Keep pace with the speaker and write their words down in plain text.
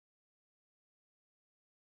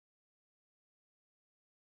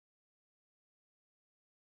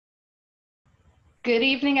Good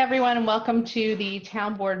evening, everyone, and welcome to the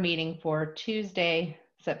town board meeting for Tuesday,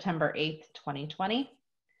 September 8th, 2020.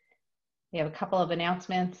 We have a couple of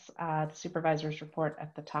announcements, the supervisor's report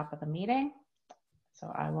at the top of the meeting.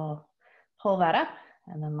 So I will pull that up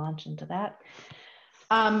and then launch into that.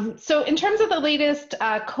 So in terms of the latest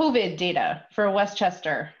COVID data for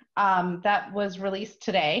Westchester, that was released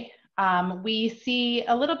today, we see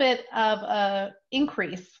a little bit of an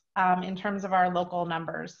increase in terms of our local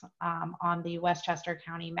numbers on the Westchester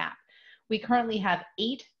County map. We currently have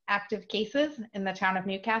 8 active cases in the town of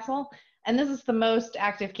Newcastle, and this is the most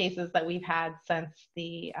active cases that we've had since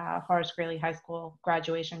the Horace Greeley High School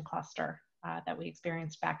graduation cluster that we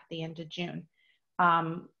experienced back at the end of June.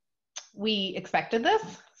 We expected this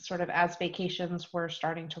sort of as vacations were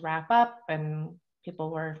starting to wrap up and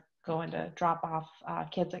people were going to drop off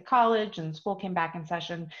kids at college and school came back in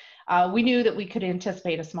session. We knew that we could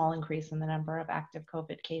anticipate a small increase in the number of active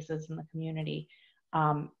COVID cases in the community.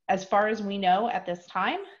 As far as we know at this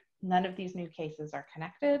time, none of these new cases are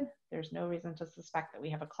connected. There's no reason to suspect that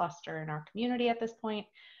we have a cluster in our community at this point.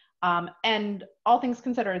 And all things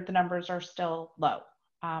considered, the numbers are still low.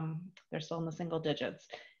 They're still in the single digits.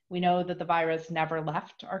 We know that the virus never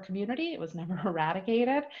left our community. It was never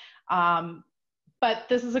eradicated. But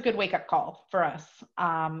this is a good wake-up call for us.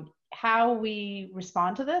 How we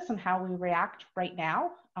respond to this and how we react right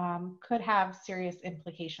now could have serious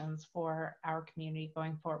implications for our community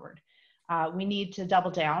going forward. We need to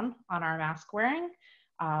double down on our mask wearing.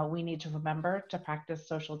 We need to remember to practice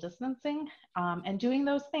social distancing. And doing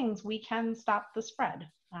those things, we can stop the spread.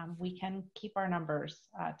 We can keep our numbers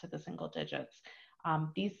to the single digits.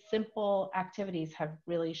 These simple activities have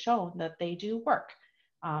really shown that they do work.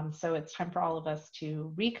 So it's time for all of us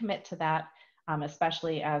to recommit to that,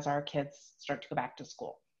 especially as our kids start to go back to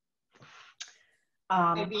school.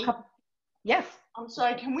 Yes. I'm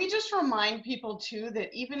sorry, can we just remind people too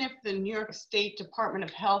that even if the New York State Department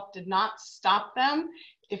of Health did not stop them,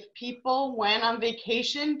 if people went on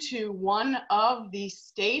vacation to one of the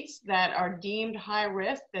states that are deemed high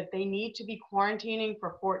risk, that they need to be quarantining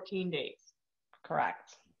for 14 days.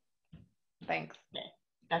 Correct. Thanks. Okay.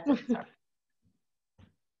 That's it. Sorry.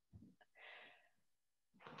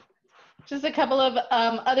 Just a couple of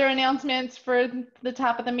other announcements for the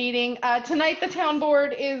top of the meeting. Tonight, the town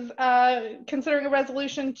board is considering a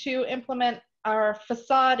resolution to implement our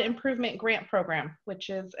facade improvement grant program, which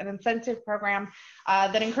is an incentive program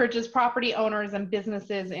that encourages property owners and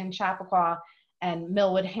businesses in Chappaqua and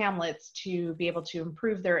Millwood Hamlets to be able to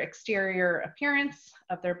improve their exterior appearance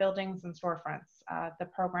of their buildings and storefronts. The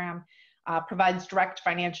program provides direct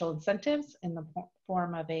financial incentives in the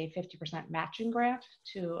form of a 50% matching grant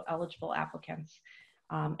to eligible applicants.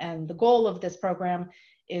 And the goal of this program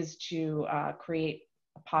is to create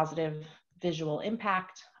a positive visual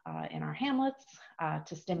impact in our hamlets,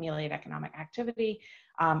 to stimulate economic activity,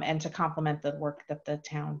 and to complement the work that the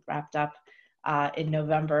town wrapped up in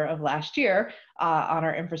November of last year on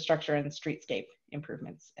our infrastructure and streetscape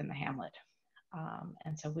improvements in the hamlet.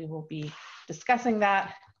 And so we will be discussing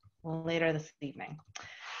that later this evening.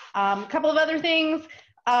 A couple of other things.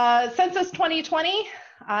 Census 2020,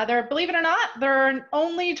 believe it or not, there are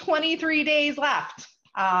only 23 days left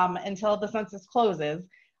until the census closes.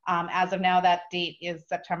 As of now, that date is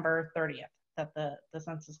September 30th that the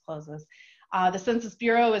census closes. The Census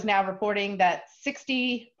Bureau is now reporting that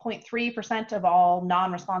 60.3% of all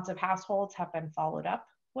non-responsive households have been followed up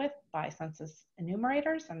with by census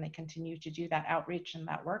enumerators, and they continue to do that outreach and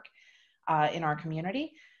that work in our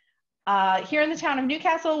community. Here in the town of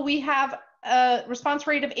Newcastle, we have a response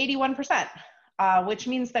rate of 81%, which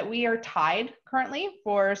means that we are tied currently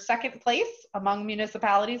for second place among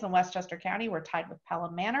municipalities in Westchester County. We're tied with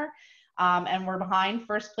Pelham Manor, and we're behind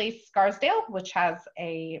first place Scarsdale, which has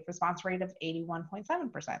a response rate of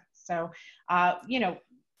 81.7%. So, you know,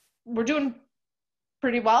 we're doing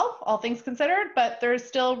pretty well, all things considered, but there's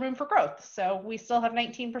still room for growth. So we still have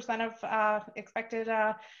 19% of expected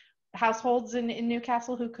households in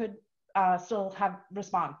Newcastle who could still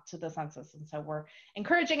respond to the census. And so we're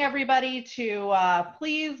encouraging everybody to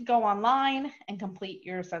please go online and complete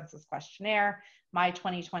your census questionnaire,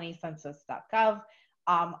 my2020census.gov.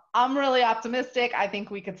 I'm really optimistic. I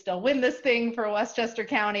think we could still win this thing for Westchester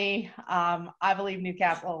County. I believe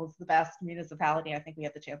Newcastle is the best municipality. I think we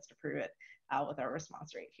have the chance to prove it with our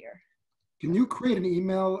response rate here. Can you create an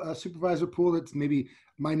email, Supervisor Poole, that's maybe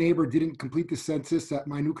my neighbor didn't complete the census at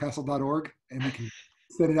mynewcastle.org, and we can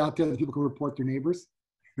send it out there that people can report their neighbors?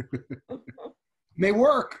 May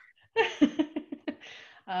work.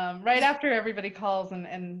 Right after everybody calls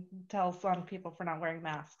and tells on people for not wearing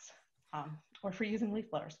masks or for using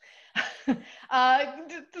leaf blowers.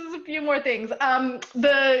 Just a few more things.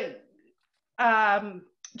 The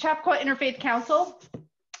Chappaqua Interfaith Council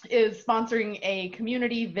is sponsoring a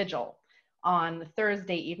community vigil on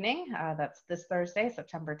Thursday evening. That's this Thursday,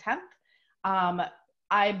 September 10th.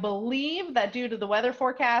 I believe that due to the weather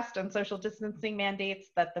forecast and social distancing mandates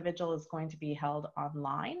that the vigil is going to be held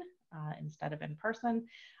online instead of in person.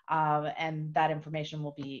 And that information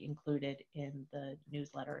will be included in the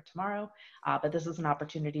newsletter tomorrow. But this is an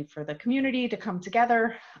opportunity for the community to come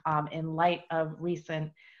together in light of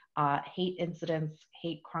recent hate incidents,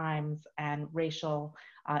 hate crimes, and racial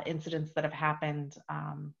incidents that have happened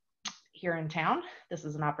here in town. This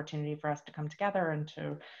is an opportunity for us to come together and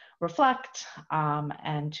to reflect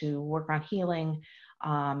and to work on healing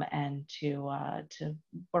and to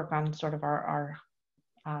work on sort of our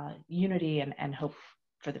unity and hope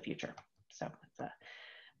for the future. So it's a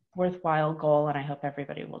worthwhile goal, and I hope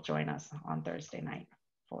everybody will join us on Thursday night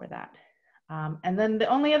for that. And then the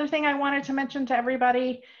only other thing I wanted to mention to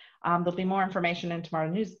everybody, there'll be more information in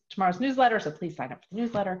tomorrow's newsletter, so please sign up for the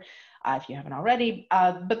newsletter if you haven't already.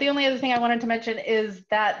 But the only other thing I wanted to mention is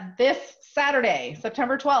that this Saturday,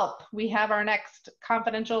 September 12th, we have our next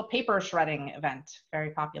confidential paper shredding event,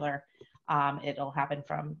 very popular. It'll happen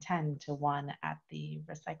from 10 to 1 at the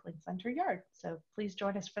Recycling Center yard. So please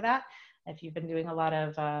join us for that. If you've been doing a lot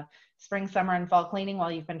of spring, summer, and fall cleaning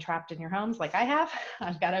while you've been trapped in your homes like I have,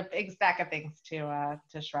 I've got a big stack of things to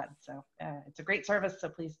shred. So it's a great service, so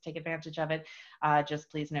please take advantage of it. Just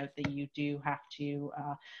please note that you do have to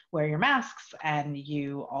wear your masks, and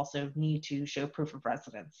you also need to show proof of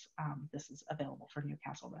residence. This is available for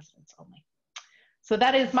Newcastle residents only. So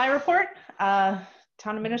that is my report.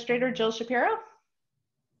 Town Administrator Jill Shapiro.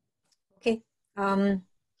 Okay. I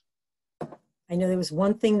know there was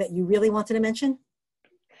one thing that you really wanted to mention.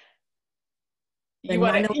 You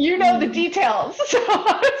know the details, so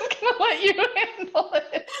I'm just going to let you handle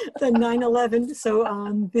it. The 9/11. So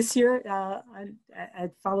this year,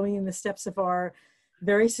 following in the steps of our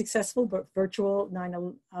very successful but virtual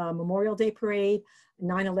Memorial Day Parade,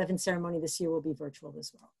 9/11 ceremony this year will be virtual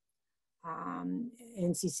as well.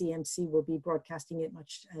 NCCMC will be broadcasting it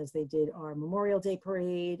much as they did our Memorial Day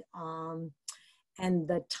Parade. And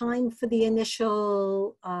the time for the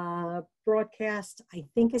initial broadcast, I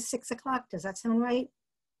think, is 6 o'clock. Does that sound right?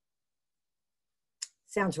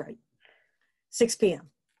 Sounds right. 6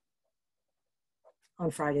 p.m.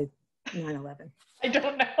 on Friday, 9/11. I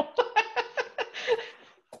don't know.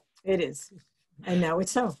 It is. And now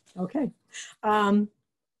it's so. Okay.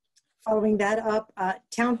 Following that up,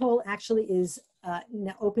 Town Hall actually is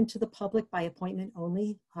now open to the public by appointment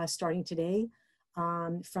only starting today.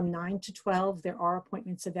 From 9 to 12, there are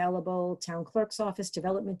appointments available. Town Clerk's Office,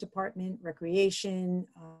 Development Department, Recreation,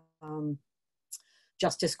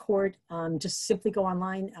 Justice Court. Just simply go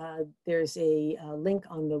online. There's a link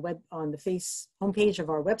on the homepage of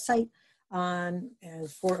our website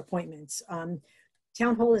for appointments.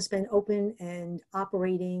 Town Hall has been open and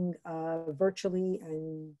operating virtually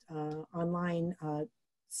and online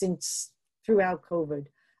since throughout COVID.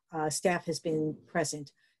 Staff has been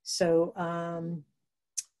present. So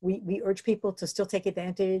we urge people to still take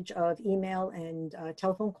advantage of email and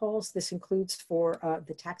telephone calls. This includes for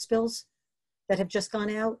the tax bills that have just gone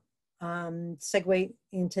out. Segue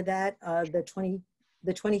into that, the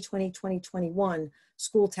 2020-2021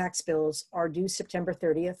 school tax bills are due September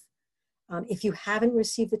 30th. If you haven't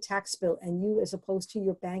received the tax bill and you, as opposed to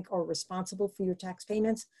your bank, are responsible for your tax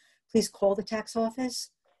payments, please call the tax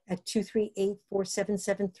office at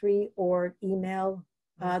 238-4773 or email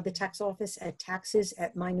the tax office at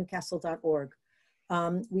taxes@mynewcastle.org.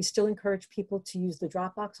 We still encourage people to use the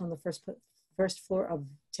Dropbox on the first floor of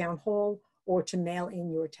Town Hall or to mail in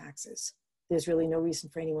your taxes. There's really no reason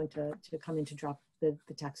for anyone to come in to drop the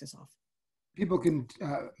taxes off. People can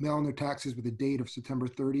mail in their taxes with a date of September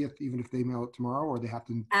 30th, even if they mail it tomorrow, or they have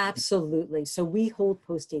to? Absolutely. So we hold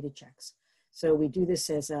post-dated checks. So we do this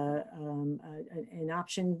as an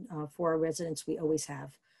option for our residents. We always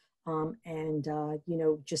have.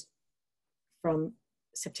 Just from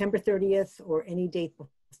September 30th or any date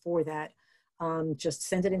before that, just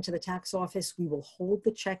send it into the tax office. We will hold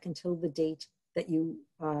the check until the date that you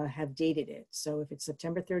have dated it. So if it's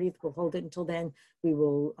September 30th, we'll hold it until then. We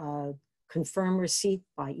will confirm receipt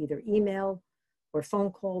by either email or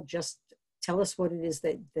phone call. Just tell us what it is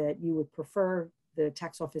that you would prefer. The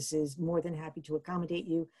tax office is more than happy to accommodate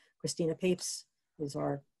you. Christina Papes is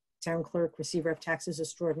our town clerk, receiver of taxes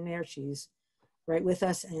extraordinaire. She's right with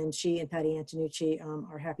us, and she and Patty Antonucci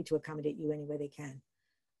are happy to accommodate you any way they can.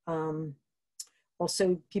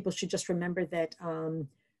 Also, people should just remember that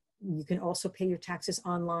you can also pay your taxes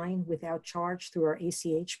online without charge through our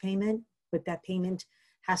ACH payment. but that payment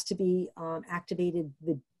has to be activated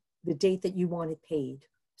the date that you want it paid.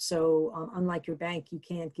 So unlike your bank, you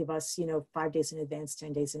can't give us, 5 days in advance,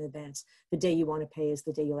 10 days in advance. The day you want to pay is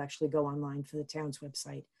the day you'll actually go online for the town's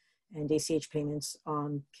website. And ACH payments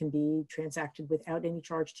can be transacted without any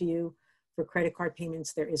charge to you. For credit card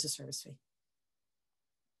payments, there is a service fee.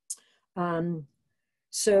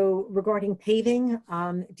 So regarding paving,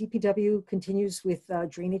 DPW continues with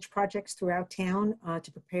drainage projects throughout town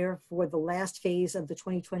to prepare for the last phase of the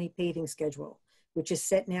 2020 paving schedule, which is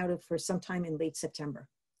set now for sometime in late September.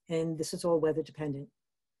 And this is all weather dependent.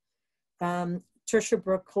 Tertia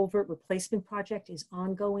Brook Culvert Replacement Project is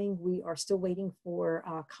ongoing. We are still waiting for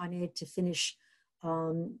Con Ed to finish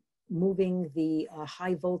moving the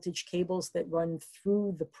high voltage cables that run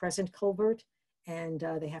through the present culvert, and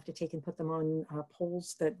they have to take and put them on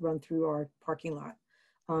poles that run through our parking lot.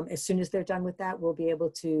 As soon as they're done with that, we'll be able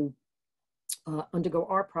to undergo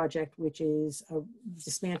our project, which is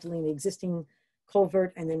dismantling the existing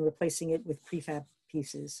culvert and then replacing it with prefab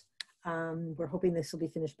pieces. We're hoping this will be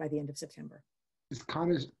finished by the end of September.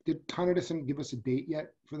 Did Con Edison give us a date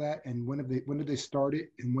yet for that? And when did they start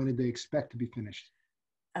it, and when did they expect to be finished?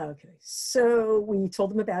 Okay, so we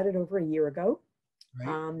told them about it over a year ago.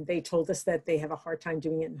 Right. They told us that they have a hard time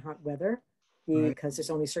doing it in hot weather because there's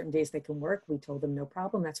only certain days they can work. We told them no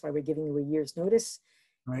problem. That's why we're giving you a year's notice.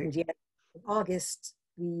 Right. And yet in August,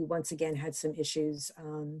 we once again had some issues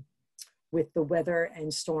with the weather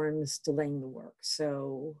and storms delaying the work.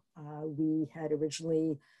 So we had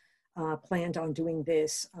originally planned on doing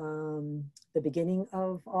this the beginning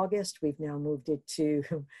of August. We've now moved it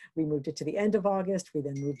to, we moved it to the end of August. We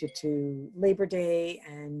then moved it to Labor Day,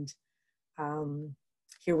 and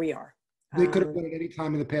here we are. They could have done it any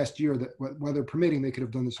time in the past year, that weather permitting, they could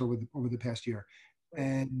have done this over the past year.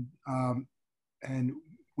 Right. And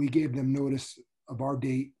we gave them notice of our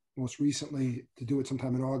date most recently to do it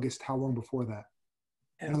sometime in August. How long before that?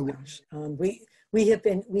 Oh gosh, we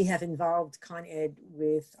have involved Con Ed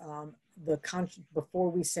with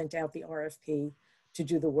before we sent out the RFP to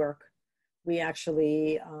do the work. We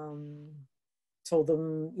actually told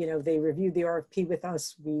them, they reviewed the RFP with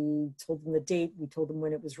us. We told them the date. We told them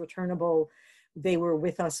when it was returnable. They were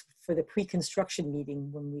with us for the pre-construction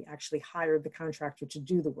meeting when we actually hired the contractor to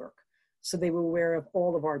do the work. So they were aware of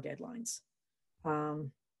all of our deadlines.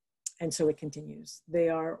 And so it continues.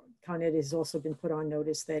 Con Ed has also been put on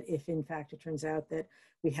notice that if in fact it turns out that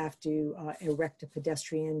we have to erect a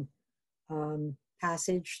pedestrian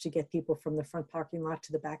passage to get people from the front parking lot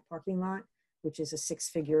to the back parking lot, which is a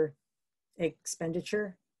 6-figure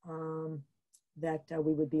expenditure, that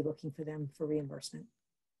we would be looking for them for reimbursement.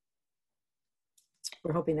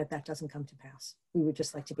 We're hoping that that doesn't come to pass. We would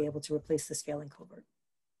just like to be able to replace the scaling culvert.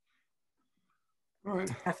 All right.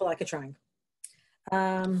 I feel like trying.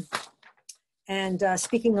 And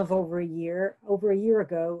speaking of over a year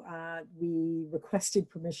ago, we requested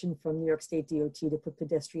permission from New York State DOT to put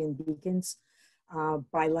pedestrian beacons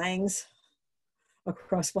by Langs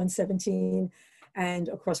across 117 and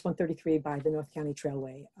across 133 by the North County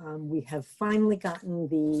Trailway. We have finally gotten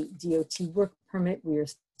the DOT work permit. We are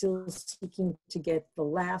still seeking to get the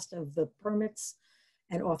last of the permits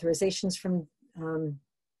and authorizations from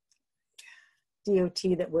DOT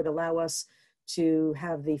that would allow us to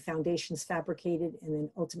have the foundations fabricated and then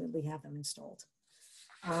ultimately have them installed.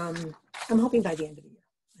 I'm hoping by the end of the year.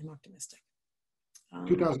 I'm optimistic.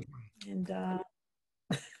 2020. And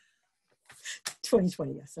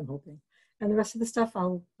 2020, yes, I'm hoping. And the rest of the stuff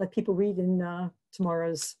I'll let people read in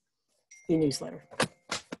tomorrow's e-newsletter.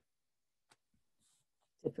 That's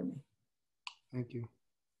it for me. Thank you.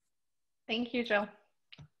 Thank you, Jill.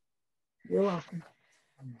 You're welcome.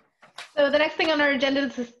 So the next thing on our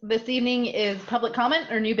agenda this evening is public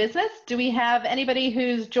comment or new business. Do we have anybody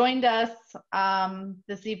who's joined us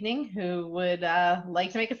this evening who would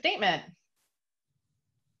like to make a statement?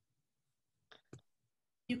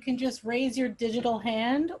 You can just raise your digital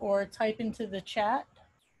hand or type into the chat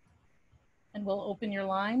and we'll open your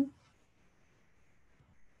line.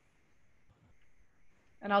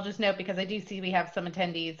 And I'll just note, because I do see we have some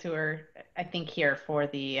attendees who are, I think, here for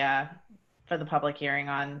the public hearing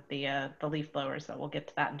on the leaf blowers. So we'll get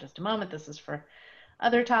to that in just a moment. This is for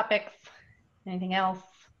other topics. Anything else?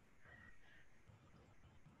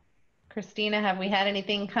 Christina, have we had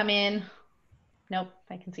anything come in? Nope,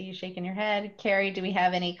 I can see you shaking your head. Carrie, do we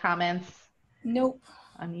have any comments? Nope.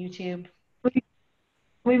 On YouTube?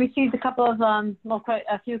 We received a couple of,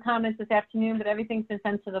 a few comments this afternoon, but everything's been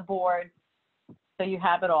sent to the board. So you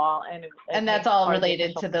have it all. And that's all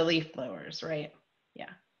related to the leaf blowers, right? Yeah.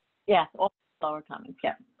 Yes, all lower comments,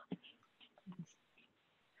 yeah.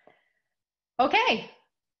 Okay.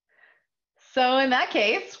 So in that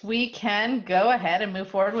case, we can go ahead and move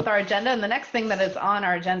forward with our agenda. And the next thing that is on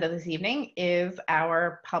our agenda this evening is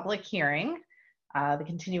our public hearing, the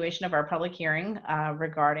continuation of our public hearing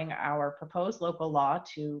regarding our proposed local law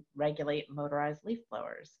to regulate motorized leaf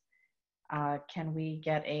blowers. Can we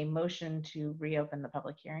get a motion to reopen the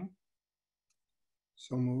public hearing?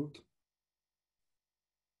 So moved.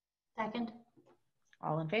 Second.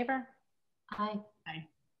 All in favor? Aye.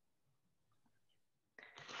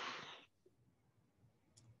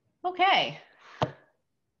 Okay.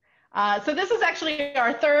 So this is actually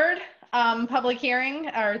our third public hearing,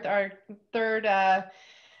 our third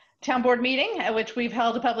town board meeting at which we've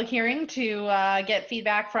held a public hearing to get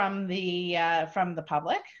feedback from the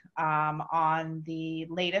public on the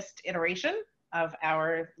latest iteration of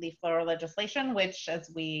our leaf blower legislation, which,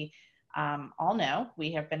 as we all know,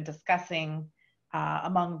 we have been discussing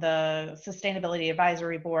among the Sustainability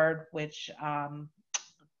Advisory Board, which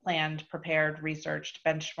planned, prepared, researched,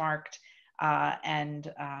 benchmarked,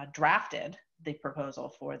 and drafted the proposal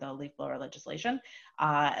for the leaf blower legislation,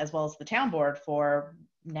 as well as the town board for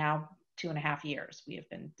now 2.5 years. We have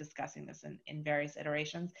been discussing this in various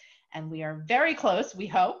iterations, and we are very close, we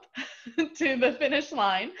hope, to the finish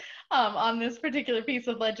line on this particular piece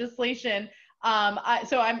of legislation.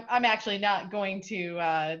 So I'm actually not going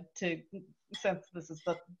to since this is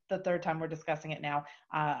the third time we're discussing it now,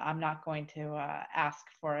 I'm not going to ask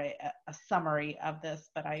for a summary of this,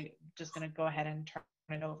 but I'm just going to go ahead and turn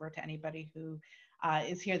it over to anybody who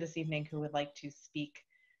is here this evening who would like to speak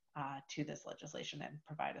to this legislation and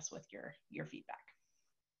provide us with your feedback.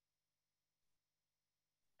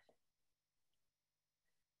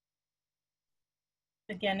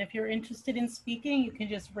 Again, if you're interested in speaking, you can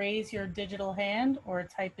just raise your digital hand or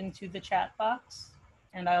type into the chat box,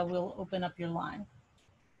 and I will open up your line.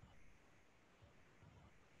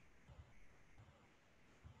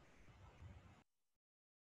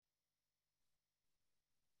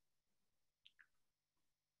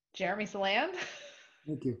 Jeremy Saland.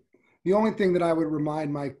 Thank you. The only thing that I would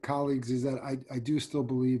remind my colleagues is that I do still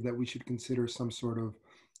believe that we should consider some sort of,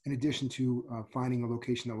 in addition to finding a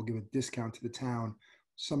location that will give a discount to the town,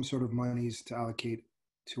 some sort of monies to allocate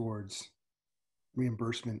towards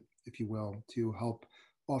reimbursement, if you will, to help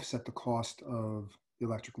offset the cost of the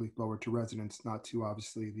electric leaf blower to residents, not to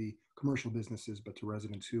obviously the commercial businesses, but to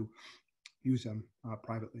residents who use them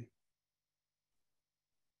privately.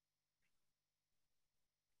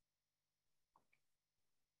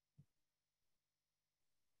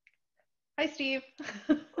 Hi, Steve.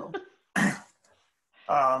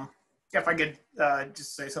 If I could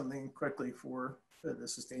just say something quickly for the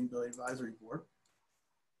Sustainability Advisory Board.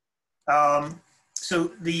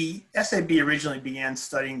 So the SAB originally began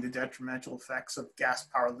studying the detrimental effects of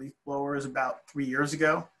gas-powered leaf blowers about 3 years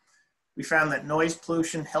ago. We found that noise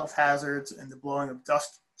pollution, health hazards, and the blowing of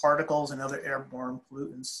dust particles and other airborne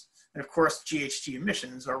pollutants, and of course GHG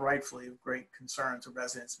emissions, are rightfully of great concern to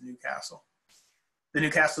residents of Newcastle. The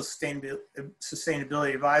Newcastle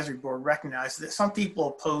Sustainability Advisory Board recognized that some people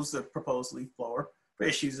oppose the proposed leaf blower for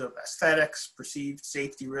issues of aesthetics, perceived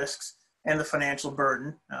safety risks, and the financial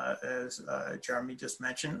burden, as Jeremy just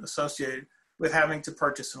mentioned, associated with having to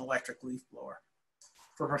purchase an electric leaf blower.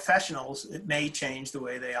 For professionals, it may change the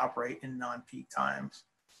way they operate in non-peak times.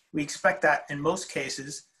 We expect that in most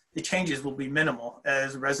cases, the changes will be minimal,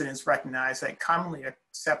 as residents recognize that commonly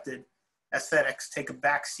accepted aesthetics take a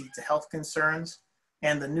backseat to health concerns,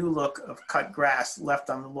 and the new look of cut grass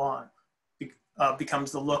left on the lawn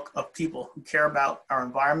becomes the look of people who care about our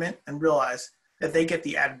environment and realize that they get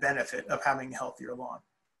the added benefit of having a healthier lawn.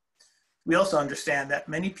 We also understand that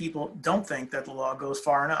many people don't think that the law goes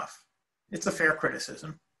far enough. It's a fair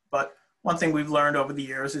criticism, but one thing we've learned over the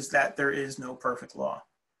years is that there is no perfect law.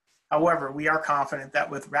 However, we are confident that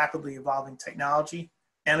with rapidly evolving technology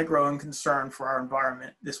and a growing concern for our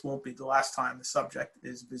environment, this won't be the last time the subject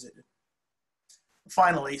is visited.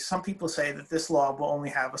 Finally, some people say that this law will only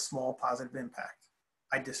have a small positive impact.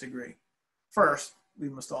 I disagree. First, we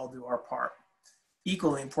must all do our part.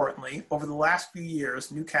 Equally importantly, over the last few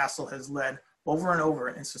years, Newcastle has led over and over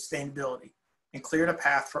in sustainability and cleared a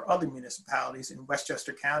path for other municipalities in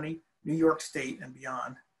Westchester County, New York State, and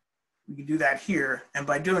beyond. We can do that here, and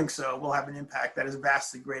by doing so, we'll have an impact that is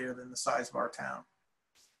vastly greater than the size of our town.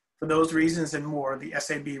 For those reasons and more, the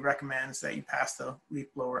SAB recommends that you pass the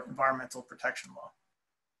leaf blower environmental protection law.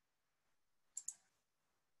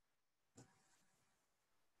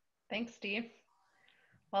 Thanks, Steve.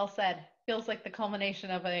 Well said. Feels like the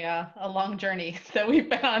culmination of a long journey that we've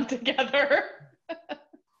been on together.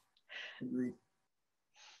 Agreed.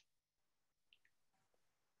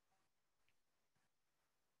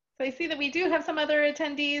 So I see that we do have some other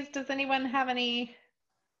attendees. Does anyone have any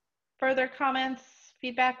further comments,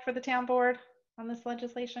 feedback for the town board on this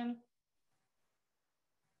legislation?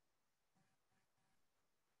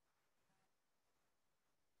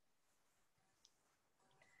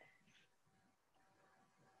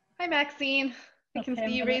 Hi, Maxine. I can Okay,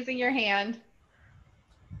 see you raising your hand.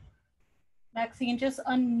 Maxine, just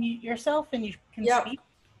unmute yourself and you can Yep. speak.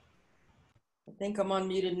 I think I'm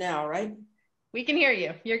unmuted now, right? We can hear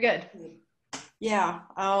you. You're good. Yeah,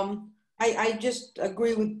 I just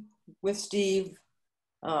agree with Steve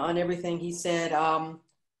on everything he said.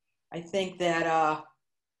 I think that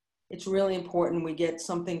it's really important we get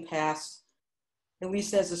something passed, at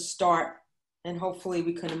least as a start, and hopefully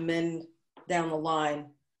we can amend down the line.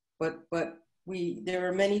 But there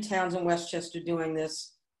are many towns in Westchester doing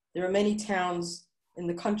this. There are many towns in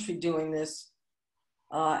the country doing this,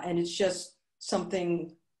 and it's just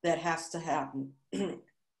something that has to happen.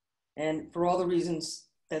 And for all the reasons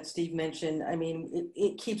that Steve mentioned, I mean,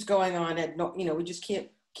 it keeps going on. We just can't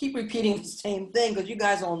keep repeating the same thing because you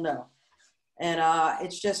guys all know. And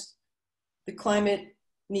it's just the climate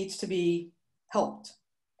needs to be helped.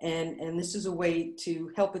 And this is a way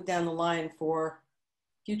to help it down the line for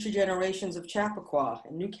future generations of Chappaqua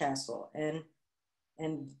and Newcastle. And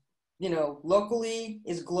locally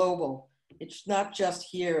is global. It's not just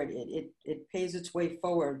here. It pays its way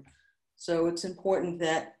forward. So it's important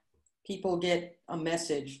that people get a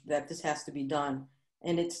message that this has to be done.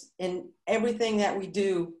 And it's in everything that we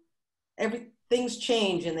do, things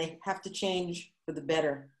change and they have to change for the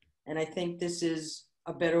better. And I think this is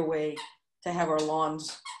a better way to have our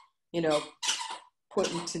lawns, put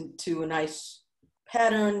into a nice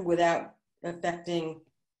pattern without affecting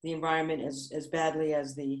the environment as badly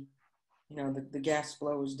as the gas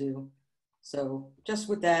blowers do. So just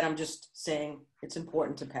with that, I'm just saying it's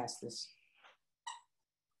important to pass this.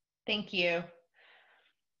 Thank you.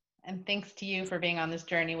 And thanks to you for being on this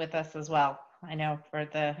journey with us as well. I know for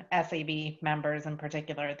the SAB members in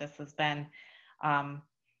particular, this has been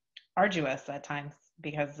arduous at times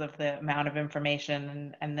because of the amount of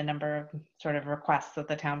information and the number of sort of requests that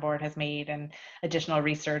the town board has made and additional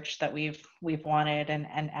research that we've wanted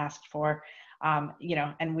and asked for.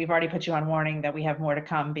 And we've already put you on warning that we have more to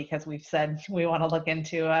come because we've said we want to look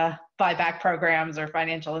into buyback programs or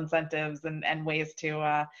financial incentives and ways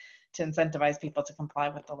to incentivize people to comply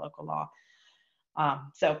with the local law.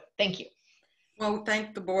 So thank you. Well,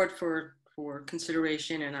 thank the board for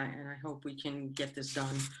consideration, and I hope we can get this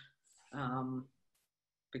done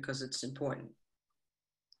because it's important.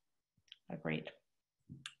 Agreed.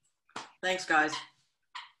 Thanks, guys.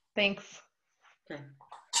 Thanks. Okay.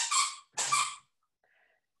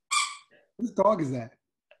 Whose dog is that?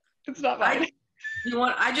 It's not mine.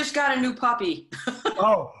 I just got a new puppy.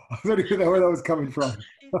 Oh, I was wondering where that was coming from.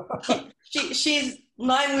 She's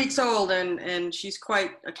 9 weeks old and she's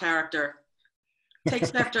quite a character.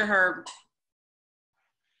 Takes after her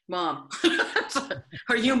mom,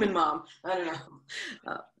 her human mom. I don't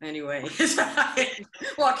know. Anyway,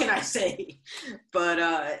 what can I say? But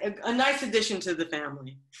a nice addition to the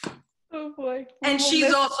family. Oh boy. And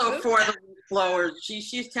she's also for the blowers.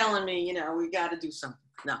 She's telling me, we got to do something.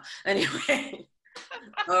 No, anyway.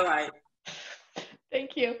 All right.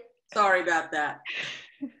 Thank you. Sorry about that.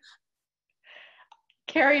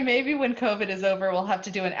 Carrie, maybe when COVID is over, we'll have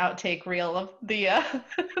to do an outtake reel of the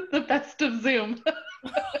the best of Zoom.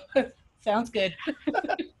 Sounds good.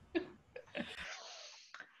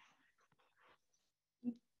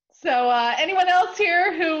 So anyone else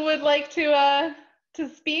here who would like to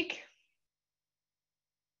speak?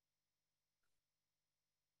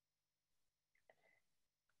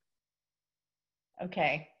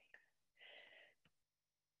 Okay.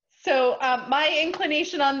 So my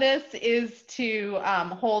inclination on this is to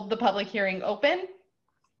hold the public hearing open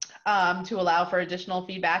to allow for additional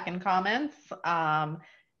feedback and comments,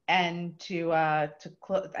 and to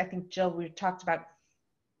close. I think, Jill, we talked about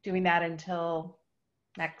doing that until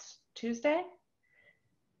next Tuesday,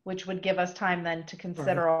 which would give us time then to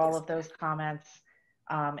consider all of those comments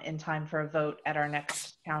in time for a vote at our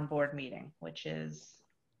next town board meeting, which is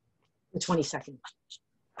The 22nd.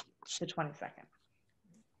 the 22nd.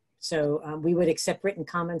 So we would accept written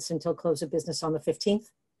comments until close of business on the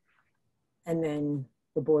 15th. And then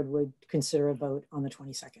the board would consider a vote on the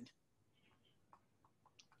 22nd.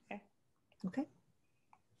 Okay. Okay.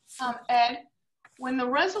 Ed, when the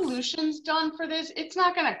resolution's done for this, it's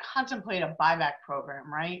not going to contemplate a buyback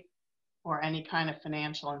program, right? Or any kind of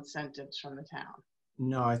financial incentives from the town.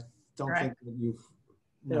 No, I don't Right. think that you've,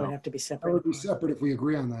 That would no. have to be That separate. would be separate if we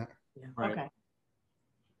agree on that. Right. Okay.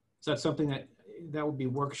 So that's something that would be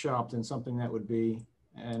workshopped and something that would be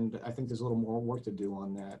And I think there's a little more work to do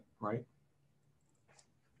on that, right?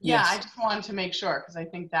 Yeah, Yes. I just wanted to make sure because I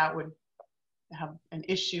think that would have an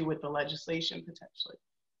issue with the legislation potentially.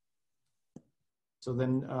 So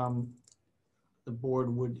then the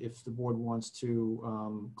board would, if the board wants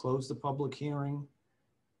to close the public hearing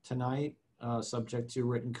tonight, subject to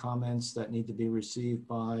written comments that need to be received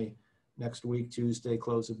by next week, Tuesday,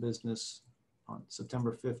 close of business on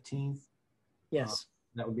September 15th. Yes.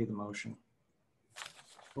 That would be the motion.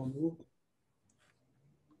 So moved.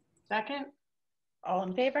 Second? All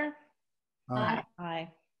in favor? Aye. Aye.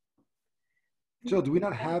 Jill, do we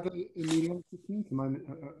not have a meeting on the 15th?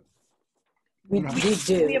 We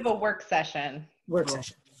do. We have a work session. Work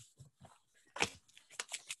session.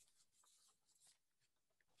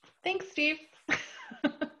 Thanks, Steve.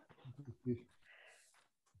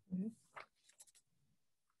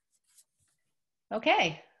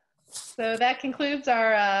 Okay, so that concludes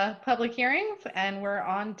our public hearings, and we're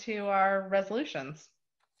on to our resolutions.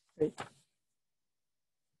 Great.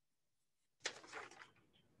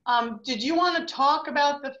 Did you want to talk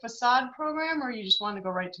about the facade program or you just want to go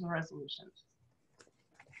right to the resolutions?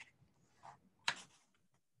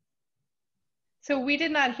 So we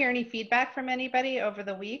did not hear any feedback from anybody over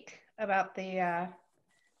the week about the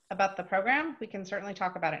program. We can certainly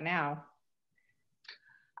talk about it now.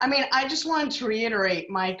 I mean, I just wanted to reiterate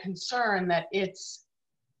my concern that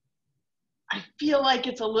I feel like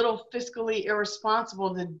it's a little fiscally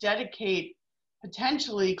irresponsible to dedicate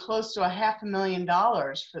potentially close to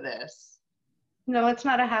 $500,000 for this. No, it's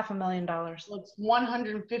not $500,000. Well, it's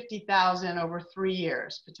 150,000 over 3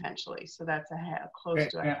 years potentially. So that's close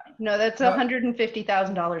to a half. No, that's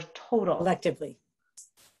 $150,000 total. Collectively.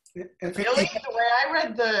 Really? The way I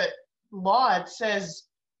read the law, it says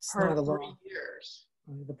It's per not a 3 law. years.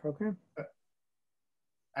 The program?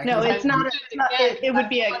 No, it's not. It would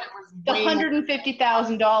be the way more.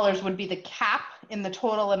 $150,000 would be the cap in the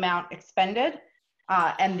total amount expended,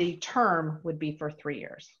 and the term would be for 3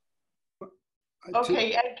 years.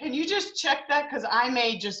 Okay, Ed, can you just check that? Because I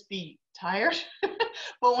may just be tired.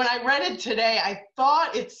 But when I read it today, I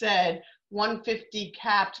thought it said 150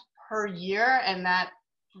 capped per year, and that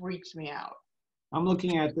freaks me out. I'm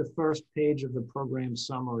looking at the first page of the program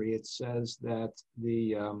summary. It says that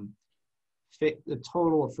the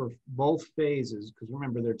total for both phases, because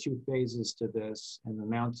remember there are 2 phases to this, and the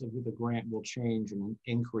amounts of the grant will change and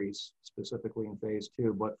increase specifically in phase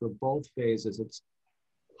 2. But for both phases, it's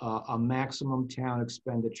a maximum town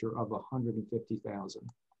expenditure of $150,000.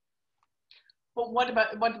 But what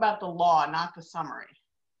about the law, not the summary?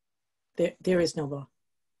 There is no law.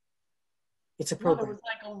 It's a No, program. there was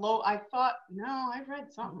like a low. I thought I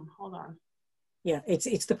read something. Hold on. Yeah,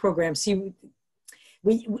 it's the program. See,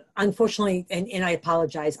 we unfortunately, and I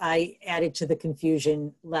apologize, I added to the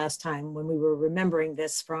confusion last time when we were remembering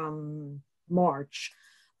this from March.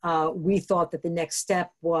 We thought that the next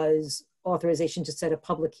step was authorization to set a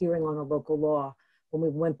public hearing on a local law. When we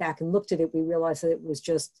went back and looked at it, we realized that it was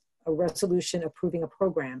just a resolution approving a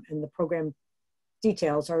program, and the program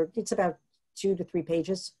details it's about 2 to 3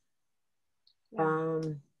 pages.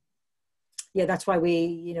 Yeah, that's why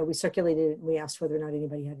we circulated it and we asked whether or not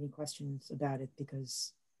anybody had any questions about it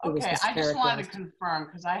because it was Okay, I just wanted to mischaracterized. confirm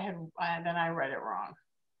because then I read it wrong.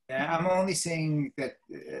 Yeah, I'm only saying that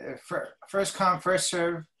first come, first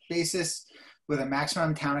serve basis with a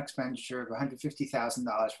maximum town expenditure of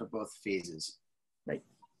 $150,000 for both phases. Right.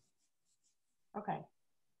 Okay.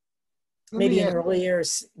 Maybe an earlier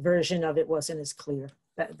version of it wasn't as clear.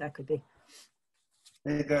 That could be.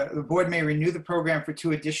 The board may renew the program for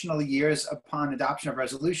 2 additional years upon adoption of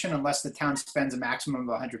resolution unless the town spends a maximum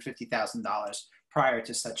of $150,000 prior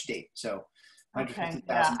to such date. So Okay.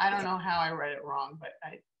 Yeah, I don't know how I read it wrong, but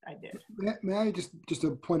I did. May I just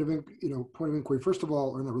a point of inquiry? First of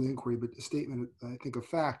all, or not really inquiry, but a statement. I think a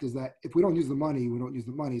fact is that if we don't use the money, we don't use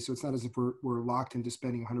the money. So it's not as if we're locked into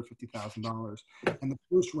spending $150,000. And the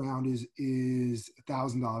first round is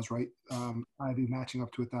 $1,000, right? I'd be matching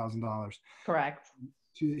up to $1,000. Correct.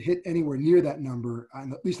 To hit anywhere near that number,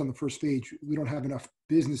 and at least on the first page, we don't have enough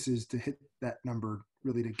businesses to hit that number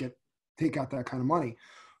really to take out that kind of money.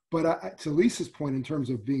 But to Lisa's point, in terms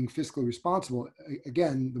of being fiscally responsible,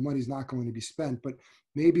 again, the money's not going to be spent, but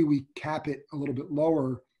maybe we cap it a little bit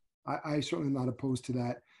lower. I certainly am not opposed to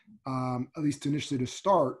that, at least initially to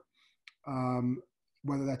start,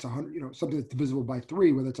 whether that's 100, something that's divisible by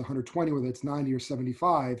 3, whether it's 120, whether it's 90 or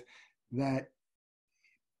 75, that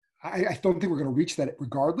I don't think we're going to reach that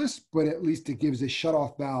regardless, but at least it gives a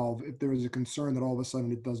shut-off valve if there is a concern that all of a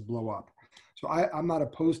sudden it does blow up. So I'm not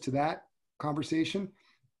opposed to that conversation.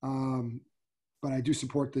 But I do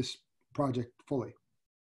support this project fully.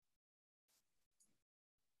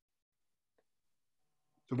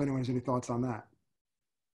 So if anyone has any thoughts on that.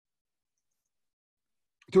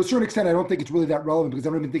 To a certain extent, I don't think it's really that relevant because I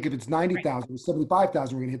don't even think if it's 90,000 or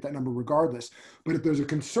 75,000, we're going to hit that number regardless. But if there's a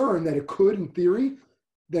concern that it could, in theory,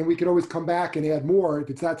 then we could always come back and add more. If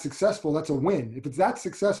it's that successful, that's a win. If it's that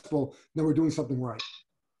successful, then we're doing something right.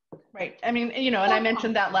 Right. I mean, you know, and I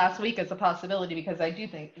mentioned that last week as a possibility because I do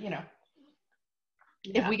think, you know,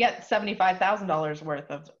 if we get $75,000 worth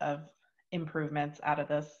of improvements out of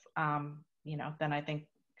this, you know, then I think,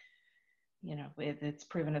 you know, it's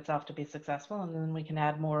proven itself to be successful, and then we can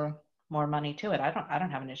add more money to it. I don't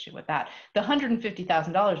have an issue with that. The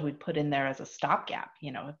 $150,000 we'd put in there as a stopgap.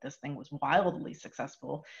 You know, if this thing was wildly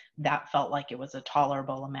successful, that felt like it was a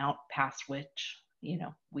tolerable amount past which, you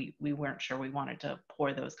know, we weren't sure we wanted to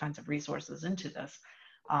pour those kinds of resources into this.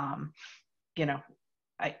 You know,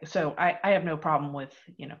 I have no problem with,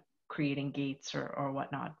 you know, creating gates or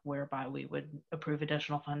whatnot whereby we would approve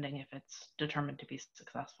additional funding if it's determined to be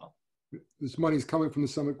successful. This money is coming from the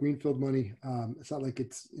Summit Greenfield money. It's not like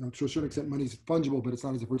it's, you know, to a certain extent, money is fungible, but it's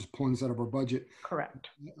not as if we're just pulling this out of our budget. Correct.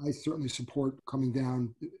 I certainly support coming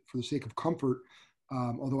down for the sake of comfort,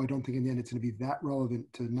 although I don't think in the end it's going to be that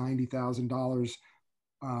relevant to $90,000.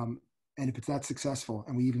 And if it's that successful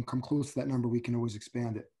and we even come close to that number, we can always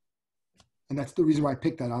expand it. And that's the reason why I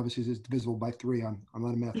picked that, obviously, is it's divisible by 3. I'm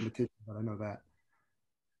not a mathematician, but I know that.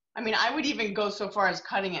 I mean, I would even go so far as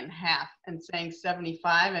cutting it in half and saying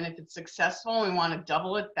 75. And if it's successful and we want to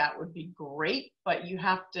double it, that would be great. But you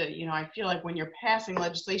have to, you know, I feel like when you're passing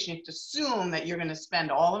legislation, you have to assume that you're going to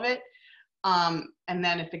spend all of it. And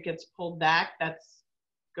then if it gets pulled back, that's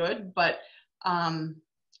good. But I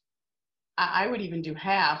would even do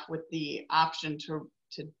half with the option to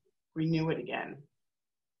renew it again,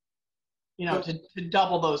 you know, to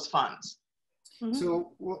double those funds. Mm-hmm.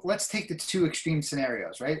 So let's take the 2 extreme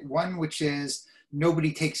scenarios, right? One, which is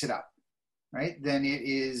nobody takes it up, right? Then it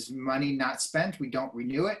is money not spent, we don't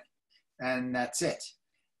renew it, and that's it.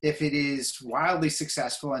 If it is wildly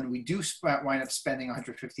successful and we do wind up spending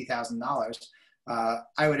 $150,000,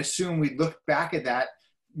 I would assume we'd look back at that,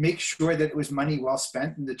 make sure that it was money well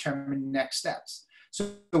spent, and determine next steps.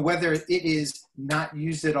 So whether it is not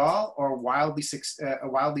used at all or wildly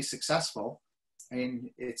successful, I mean,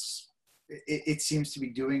 it seems to be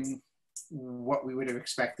doing what we would have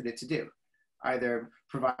expected it to do. Either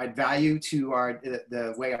provide value to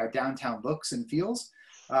the way our downtown looks and feels,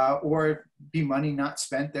 or be money not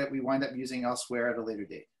spent that we wind up using elsewhere at a later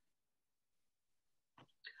date.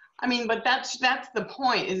 I mean, but that's the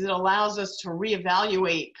point, is it allows us to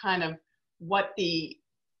reevaluate kind of what the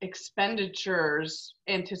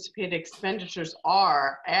anticipated expenditures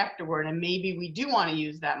are afterward, and maybe we do want to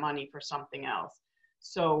use that money for something else.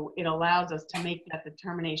 So it allows us to make that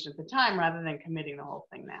determination at the time rather than committing the whole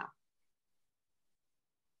thing now.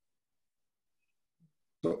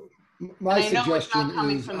 So my suggestion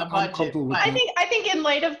is from the budget, but I think in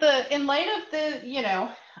light of the you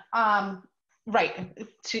know, right,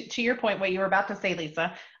 to your point, what you were about to say,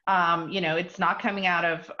 Lisa, you know, it's not coming out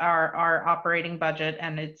of our operating budget,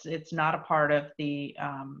 and it's not a part of the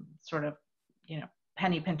sort of, you know,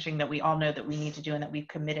 penny pinching that we all know that we need to do and that we've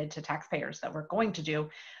committed to taxpayers that we're going to do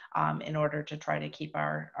in order to try to keep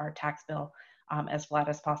our tax bill as flat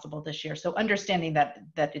as possible this year. So understanding that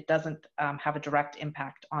it doesn't have a direct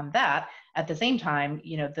impact on that, at the same time,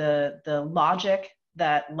 you know, the logic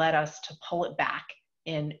that led us to pull it back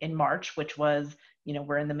in March, which was, you know,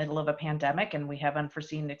 we're in the middle of a pandemic and we have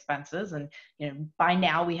unforeseen expenses, and, you know, by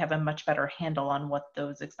now we have a much better handle on what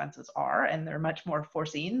those expenses are, and they're much more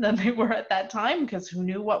foreseen than they were at that time, because who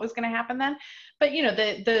knew what was going to happen then. But, you know,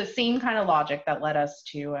 the same kind of logic that led us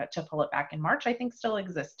to pull it back in March, I think still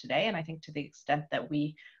exists today. And I think to the extent that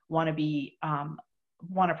we want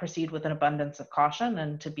to proceed with an abundance of caution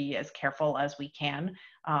and to be as careful as we can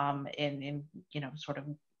in you know, sort of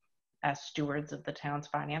as stewards of the town's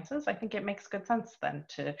finances, I think it makes good sense then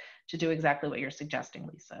to do exactly what you're suggesting,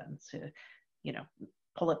 Lisa, and to, you know,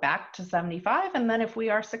 pull it back to 75. And then if we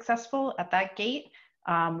are successful at that gate,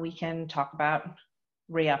 we can talk about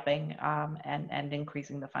re-upping and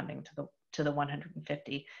increasing the funding to the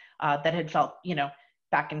 150 that had felt, you know,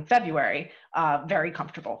 back in February, very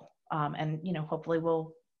comfortable. And, you know, hopefully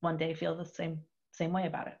we'll one day feel the same way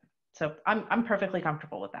about it. So I'm perfectly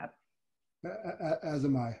comfortable with that. As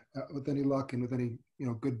am I. With any luck and with any, you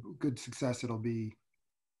know, good success, we'll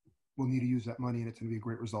need to use that money, and it's going to be a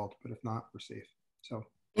great result. But if not, we're safe. So,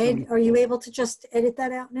 Ed, are you able to just edit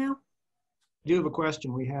that out now? I do have a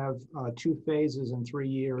question. We have 2 phases and 3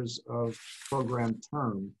 years of program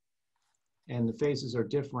term, and the phases are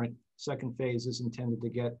different. Second phase is intended to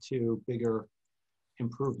get to bigger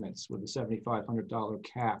improvements with a $7,500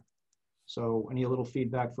 cap. So any little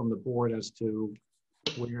feedback from the board as to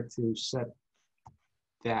where to set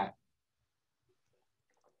that?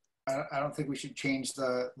 I don't think we should change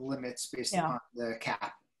the limits based Yeah. upon the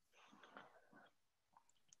cap.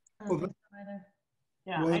 I don't think so either.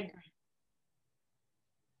 Yeah, Well, I agree.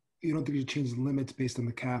 You don't think you change the limits based on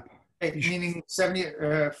the cap? Right, meaning 70,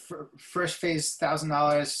 first phase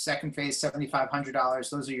 $1,000, second phase $7,500.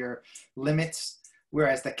 Those are your limits,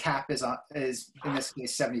 whereas the cap is in this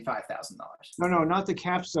case $75,000. No, not the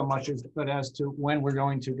cap so much as, but as to when we're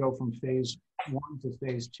going to go from phase 1 to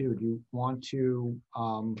phase 2. Do you want to,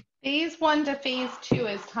 Phase 1 to phase 2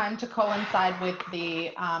 is time to coincide with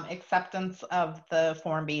the acceptance of the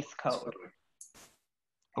form-based code.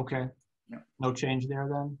 okay. Yeah. No change there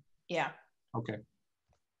then? Yeah. Okay.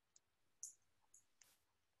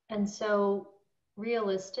 And so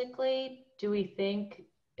realistically, do we think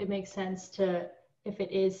it makes sense to, if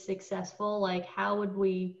it is successful, like how would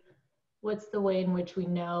we, what's the way in which we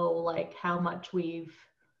know like how much we've,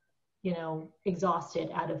 you know, exhausted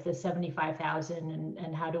out of the 75,000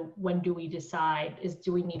 and how do, when do we decide,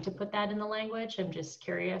 do we need to put that in the language? I'm just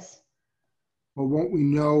curious. Well, won't we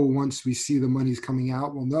know once we see the money's coming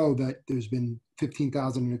out? We'll know that there's been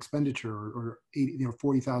 15,000 in expenditure or 80,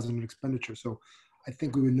 40,000 in expenditure. So I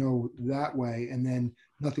think we would know that way, and then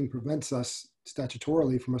nothing prevents us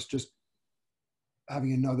statutorily from us just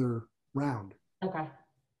having another round. Okay.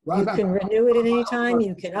 You can renew it at any time.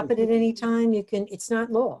 You can up it at any time. You can. It's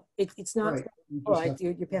not law. It's not Right. law.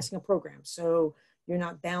 You're passing a program, so you're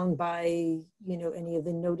not bound by, you know, any of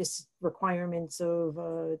the notice requirements of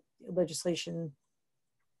legislation.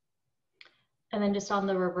 And then just on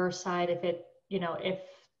the reverse side, if it, you know, if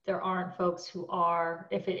there aren't folks who are,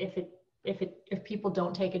 if people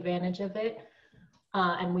don't take advantage of it,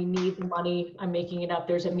 and we need the money, I'm making it up,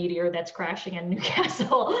 there's a meteor that's crashing in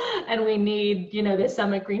Newcastle and we need, you know, the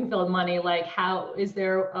Summit Greenfield money, like how, is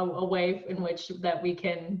there a way in which that we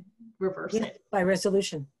can reverse it? By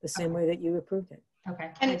resolution, the same way that you approved it.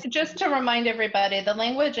 Okay. And just to remind everybody, the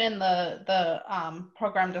language in the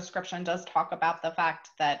program description does talk about the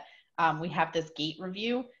fact that we have this gate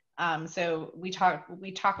review. So we talk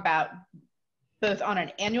about both on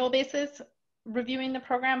an annual basis reviewing the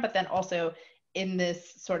program, but then also in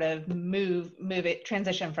this sort of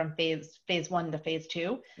transition from phase 1 to phase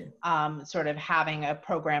 2, sort of having a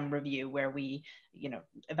program review where we, you know,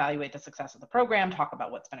 evaluate the success of the program, talk about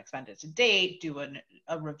what's been expended to date, do a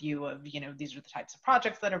review of, you know, these are the types of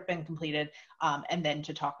projects that have been completed, and then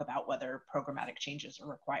to talk about whether programmatic changes are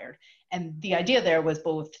required. And the idea there was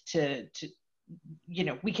both to you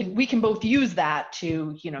know, we can both use that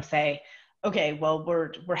to, you know, say, okay, well,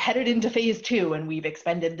 we're headed into phase 2 and we've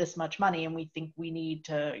expended this much money and we think we need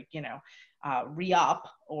to, you know, re-up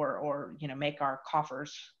or, you know, make our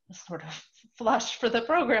coffers sort of flush for the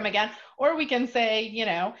program again. Or we can say, you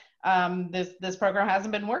know, this program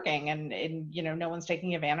hasn't been working and, you know, no one's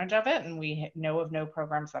taking advantage of it. And we know of no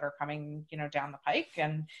programs that are coming, you know, down the pike.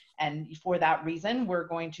 And for that reason, we're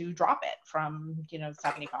going to drop it from, you know,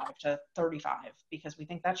 75 to 35 because we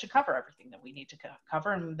think that should cover everything that we need to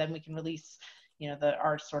cover. And then we can release, you know,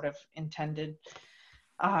 our sort of intended,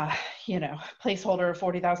 you know, placeholder of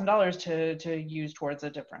 $40,000 to use towards a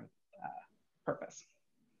different purpose.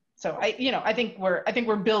 So I think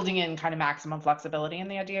we're building in kind of maximum flexibility,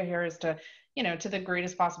 and the idea here is to, you know, to the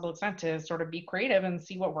greatest possible extent to sort of be creative and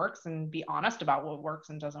see what works and be honest about what works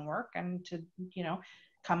and doesn't work, and to, you know,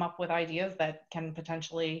 come up with ideas that can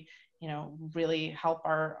potentially, you know, really help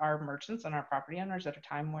our merchants and our property owners at a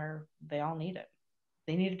time where they all need it.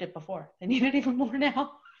 They needed it before. They need it even more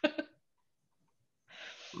now.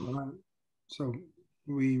 All right. So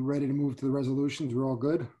we ready to move to the resolutions? We're all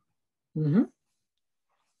good? Mm-hmm.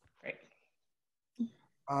 Great.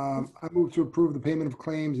 I move to approve the payment of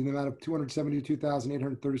claims in the amount of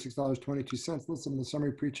 $272,836.22 listed in the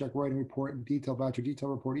summary pre-check writing report and detail voucher detail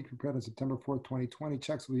report, each prepared on September 4th, 2020.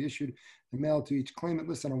 Checks will be issued and mailed to each claimant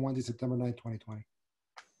listed on Wednesday, September 9th, 2020.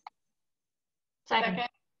 Second.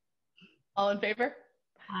 All in favor?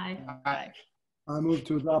 Aye. Aye. I move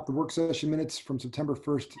to adopt the work session minutes from September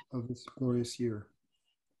 1st of this glorious year.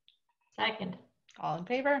 Second. All in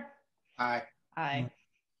favor? Aye. Aye.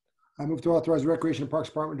 I move to authorize Recreation and Parks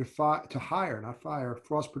Department to hire, not fire,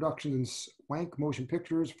 Frost Productions and Swank Motion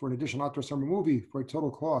Pictures for an additional outdoor summer movie for a total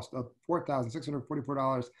cost of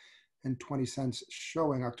 $4,644.20,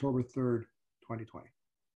 showing October 3rd, 2020.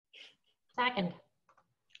 Second.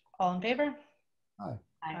 All in favor? Aye.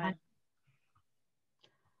 Aye.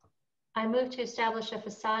 I move to establish a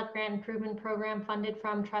facade grant improvement program funded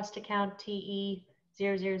from trust account TE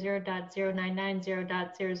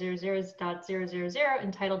 000.099.000.000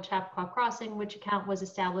 entitled Chappaqua Crossing, which account was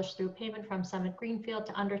established through payment from Summit Greenfield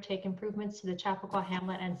to undertake improvements to the Chappaqua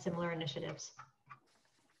Hamlet and similar initiatives.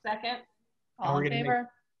 Second. All in favor?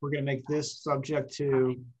 We're going to make this subject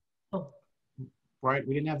to, right,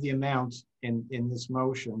 we didn't have the amount in this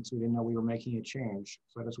motion, so we didn't know we were making a change.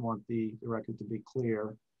 So I just want the record to be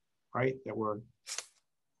clear, right, that we're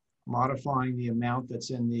modifying the amount that's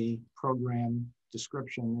in the program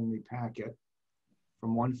description in the packet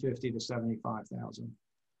from 150 to 75,000.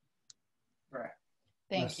 Right.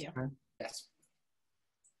 Thank you. Okay. Yes.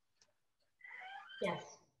 Yes.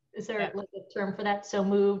 Is there like a term for that? So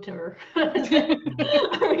moved or are we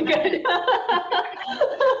good?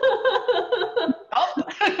 Oh.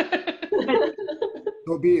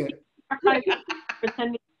 So be it.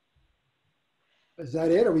 Is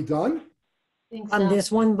that it? Are we done?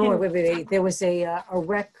 There's one more. Wait. There was a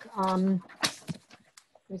rec.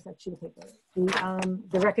 Where's that sheet of paper?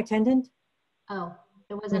 The rec attendant. Oh,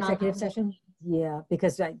 there was an executive session. Yeah,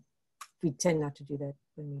 because we tend not to do that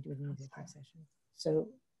when we do the executive session. So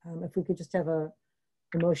if we could just have a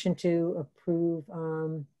motion to approve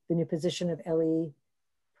the new position of Ellie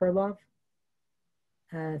Perlov,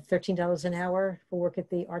 $13 an hour for work at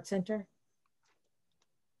the Art Center.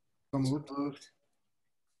 So moved.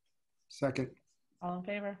 Second. All in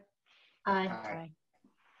favor? Aye. Aye.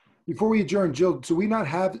 Before we adjourn, Jill, do we not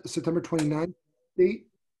have September 29th date?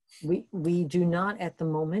 We do not at the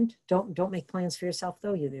moment. Don't make plans for yourself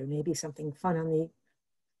though. There may be something fun on the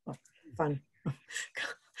fun.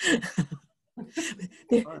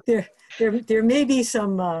 there may be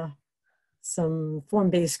some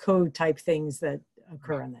form-based code type things that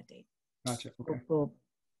occur on that date. Gotcha. Okay. We'll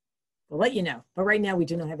let you know. But right now we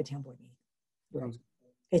do not have a town board meeting.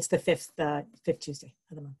 It's the fifth Tuesday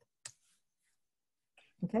of the month.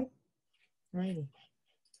 Okay. All righty.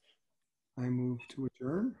 I move to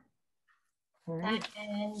adjourn. All right.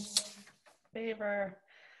 Favor.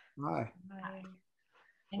 Aye. Aye.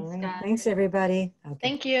 Thanks, All right. guys. Thanks, everybody. Okay.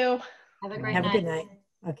 Thank you. Have a great Have night. a good night.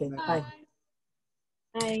 Okay. Bye.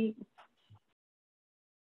 Bye.